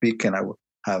to speak, and I would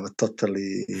have a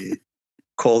totally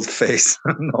cold face,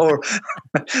 nor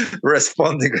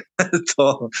responding at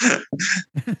all.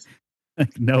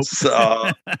 Nope.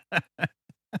 So,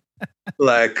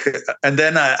 and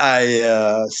then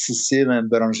Cécile and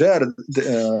Béranger,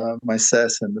 my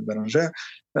Cess and Béranger,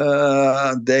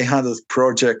 they had a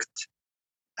project,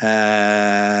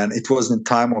 and it was in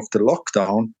time of the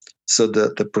lockdown, so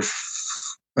to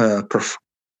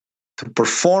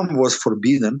perform was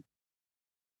forbidden,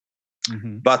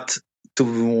 but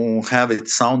to have it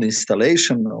sound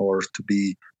installation or to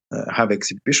be have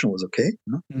exhibition was okay.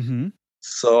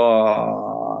 So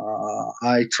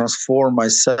I transformed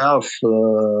myself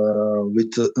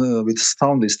with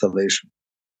sound installation.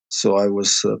 So I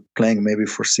was playing maybe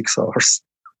for 6 hours.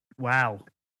 Wow.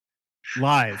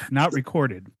 Live, not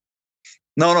recorded.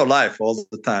 No, live all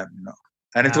the time.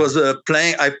 And it was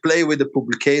playing. I play with the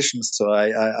publication, so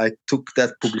I took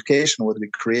that publication what we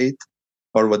create,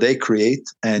 or what they create,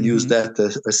 and use Mhm. that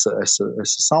as a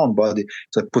sound body.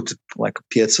 So I put it like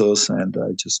piezos, and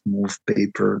I just move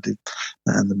paper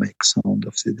and make sound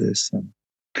of this.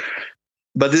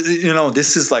 But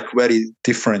this is like very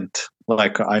different.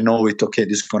 Like I know it. Okay,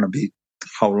 this is gonna be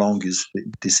how long is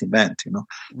this event?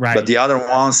 Right. But the other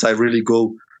ones, I really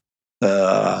go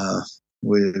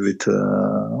with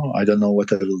I don't know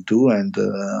what I will do, and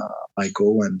I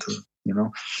go and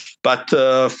But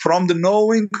from the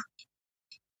knowing,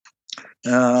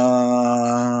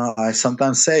 I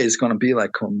sometimes say it's going to be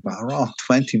like around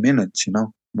 20 minutes,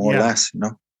 more or Yeah. less,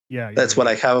 Yeah. That's what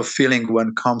I have a feeling when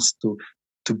it comes to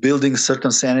building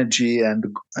certain energy and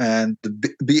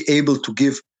be able to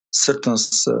give certain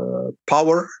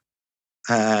power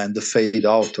and the fade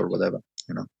out or whatever,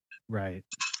 Right.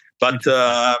 But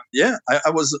I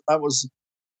was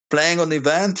playing on the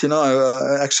event,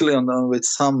 actually with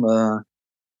some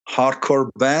hardcore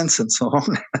bands and so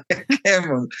on.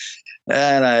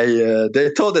 And they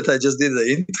thought that I just did the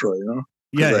intro,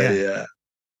 because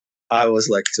I was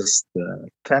like just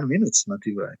 10 minutes, not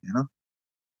even,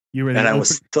 You were and I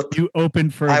was you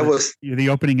opened for the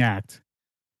opening act.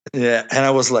 Yeah, and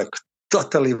I was like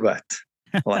totally wet.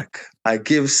 Like I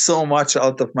give so much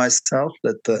out of myself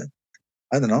that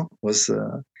I don't know, was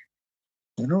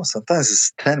sometimes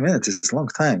it's 10 minutes, it's a long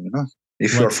time,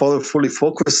 If you're fully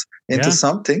focused into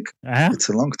something, it's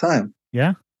a long time.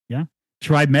 Yeah. Yeah.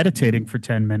 Try meditating for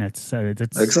 10 minutes.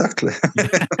 Exactly.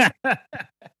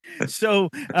 So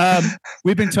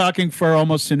we've been talking for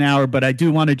almost an hour, but I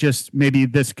do want to just, maybe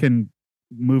this can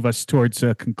move us towards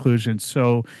a conclusion.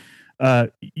 So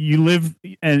you live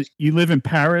in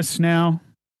Paris now?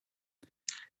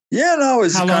 Yeah, no,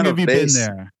 it's how long have you been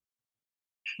there?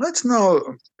 Let's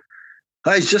know.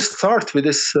 I just start with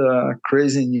this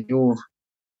crazy new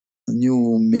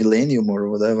millennium or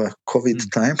whatever,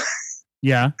 COVID time.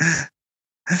 Yeah.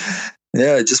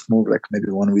 Yeah, I just moved like maybe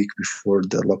 1 week before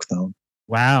the lockdown.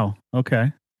 Wow.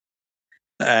 Okay.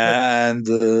 And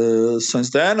since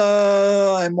then,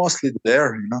 I'm mostly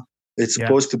there. It's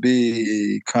supposed to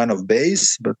be kind of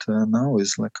base, but now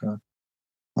it's like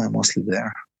I'm mostly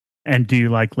there. And do you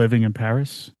like living in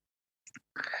Paris?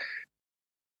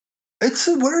 It's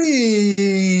a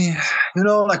very,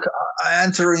 like I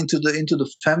enter into the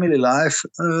family life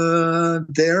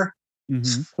there.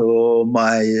 Mm-hmm. So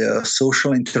my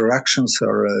social interactions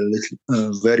are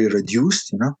very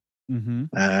reduced, Mm-hmm.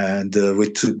 And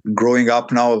with growing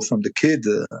up now from the kid,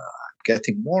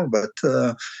 getting more. But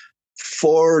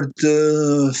for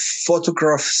the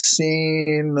photograph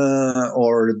scene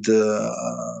or the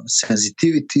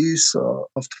sensitivities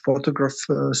of the photograph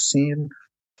scene,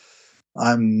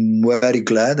 I'm very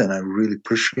glad and I really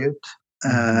appreciate.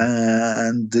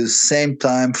 And the same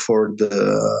time for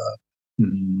the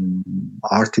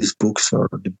artist books or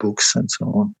the books and so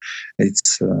on,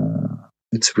 it's a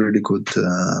really good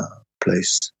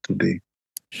place to be.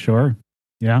 Sure.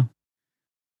 Yeah.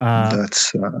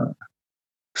 That's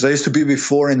because I used to be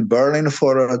before in Berlin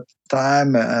for a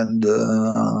time, and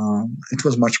it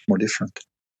was much more different.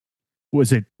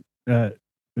 Was it?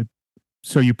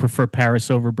 So you prefer Paris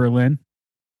over Berlin?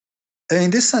 In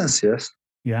this sense, yes.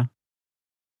 Yeah.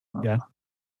 Yeah.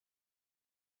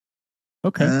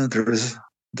 Okay.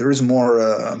 There is more.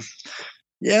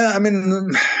 Yeah, I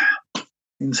mean,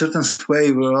 in certain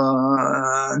way,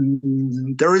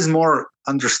 there is more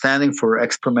understanding for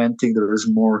experimenting. There is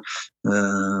more,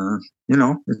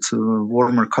 it's a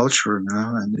warmer culture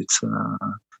now, and it's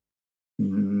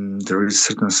there is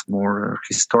certain more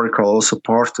historical also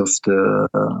part of the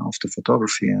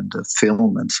photography and the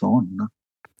film and so on.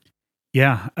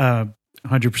 Yeah,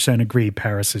 100% agree.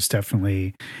 Paris is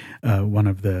definitely one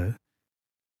of the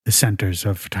centers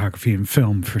of photography and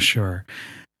film for sure.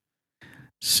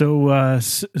 So,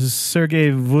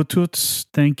 Sergej Vutuc,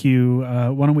 thank you.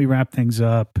 Why don't we wrap things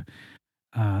up?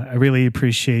 I really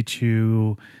appreciate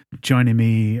you joining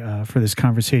me for this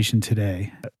conversation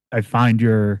today. I find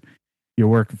your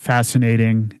work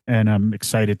fascinating, and I'm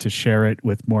excited to share it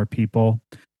with more people.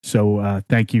 So,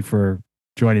 thank you for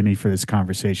joining me for this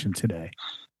conversation today.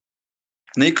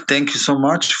 Nick, thank you so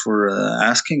much for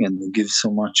asking and give so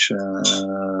much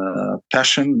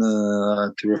passion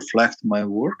to reflect my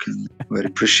work, and very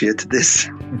appreciate this.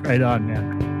 Right on,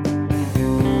 man.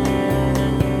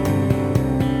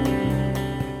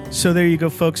 So there you go,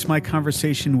 folks. My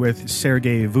conversation with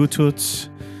Sergej Vutuc.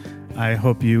 I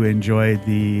hope you enjoyed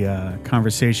the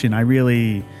conversation. I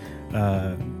really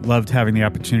loved having the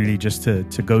opportunity just to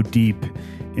go deep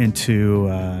into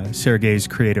Sergej's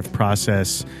creative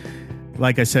process.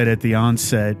 Like I said at the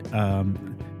onset,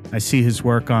 I see his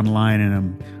work online and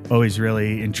I'm always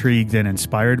really intrigued and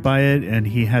inspired by it. And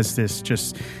he has this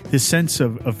sense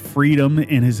of freedom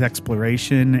in his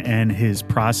exploration and his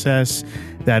process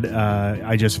that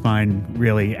I just find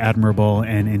really admirable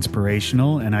and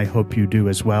inspirational. And I hope you do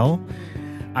as well.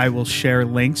 I will share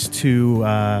links to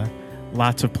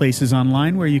lots of places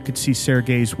online where you could see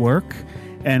Sergej's work.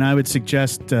 And I would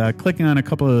suggest clicking on a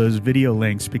couple of those video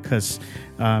links because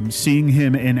seeing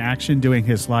him in action doing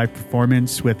his live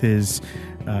performance with his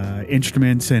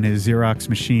instruments and his Xerox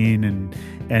machine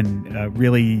and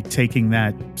really taking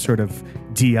that sort of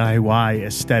DIY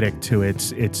aesthetic to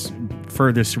its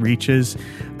furthest reaches,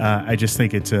 I just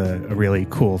think it's a really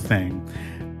cool thing.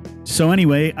 So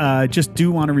anyway, just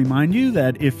do want to remind you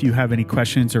that if you have any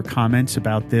questions or comments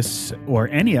about this or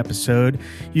any episode,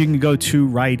 you can go to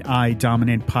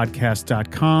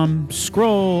righteyedominantpodcast.com,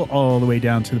 scroll all the way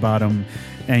down to the bottom,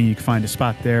 and you can find a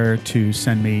spot there to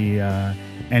send me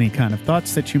any kind of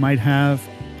thoughts that you might have.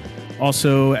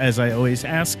 Also, as I always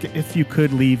ask, if you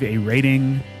could leave a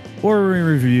rating or a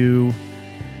review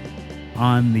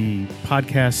on the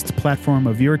podcast platform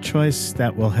of your choice,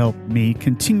 that will help me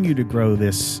continue to grow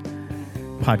this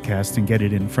podcast and get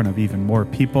it in front of even more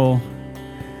people.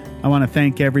 I want to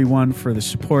thank everyone for the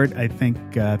support. I think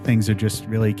things are just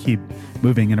really keep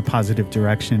moving in a positive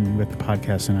direction with the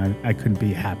podcast, and I couldn't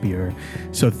be happier.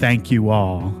 So thank you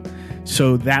all.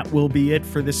 So that will be it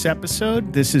for this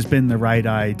episode. This has been the Right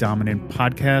Eye Dominant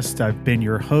Podcast. I've been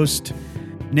your host,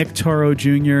 Nick Toro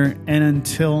Jr., and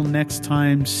until next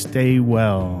time, stay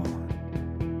well.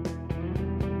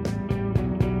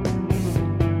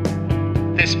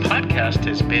 This podcast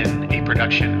has been a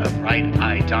production of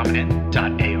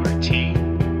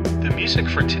RightEyeDominant.art. The music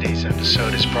for today's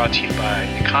episode is brought to you by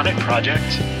the Iconic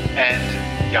Project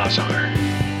and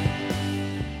Yazar.